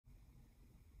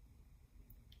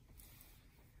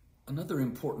Another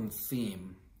important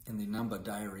theme in the Nanba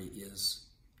Diary is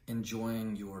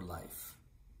enjoying your life.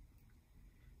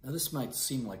 Now, this might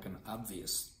seem like an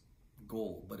obvious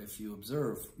goal, but if you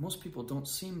observe, most people don't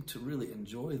seem to really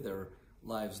enjoy their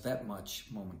lives that much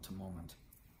moment to moment.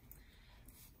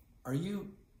 Are you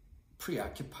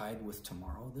preoccupied with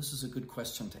tomorrow? This is a good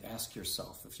question to ask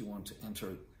yourself if you want to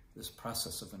enter this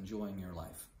process of enjoying your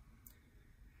life.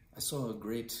 I saw a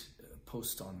great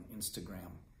post on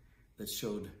Instagram that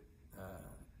showed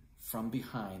from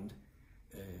behind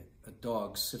a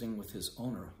dog sitting with his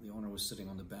owner. The owner was sitting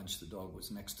on the bench, the dog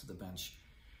was next to the bench,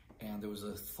 and there was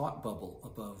a thought bubble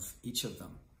above each of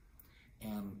them.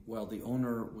 And while the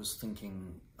owner was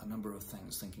thinking a number of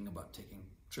things, thinking about taking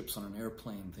trips on an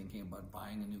airplane, thinking about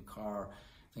buying a new car,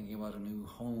 thinking about a new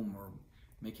home or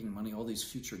making money, all these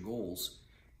future goals,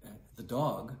 the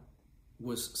dog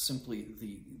was simply,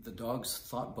 the dog's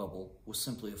thought bubble was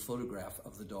simply a photograph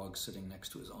of the dog sitting next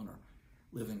to his owner,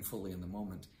 living fully in the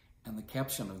moment. And the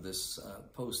caption of this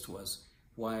post was,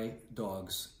 "Why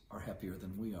dogs are happier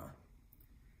than we are."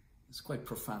 It's quite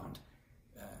profound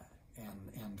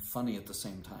and funny at the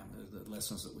same time, the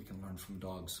lessons that we can learn from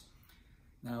dogs.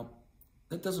 Now,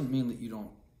 that doesn't mean that you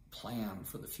don't plan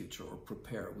for the future or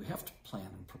prepare. We have to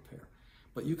plan and prepare.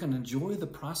 But you can enjoy the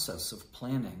process of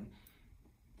planning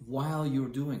while you're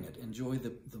doing it. Enjoy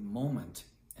the moment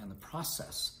and the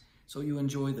process, so you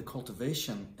enjoy the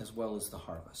cultivation as well as the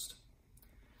harvest.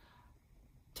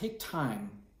 Take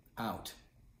time out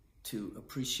to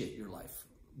appreciate your life.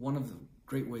 One of the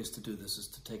great ways to do this is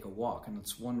to take a walk, and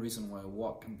it's one reason why a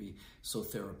walk can be so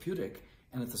therapeutic,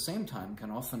 and at the same time can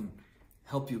often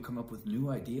help you come up with new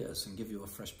ideas and give you a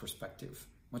fresh perspective,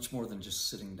 much more than just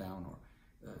sitting down or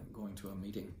going to a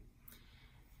meeting.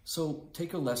 So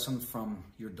take a lesson from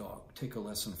your dog, take a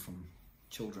lesson from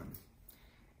children,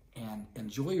 and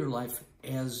enjoy your life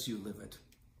as you live it.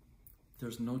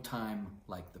 There's no time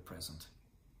like the present.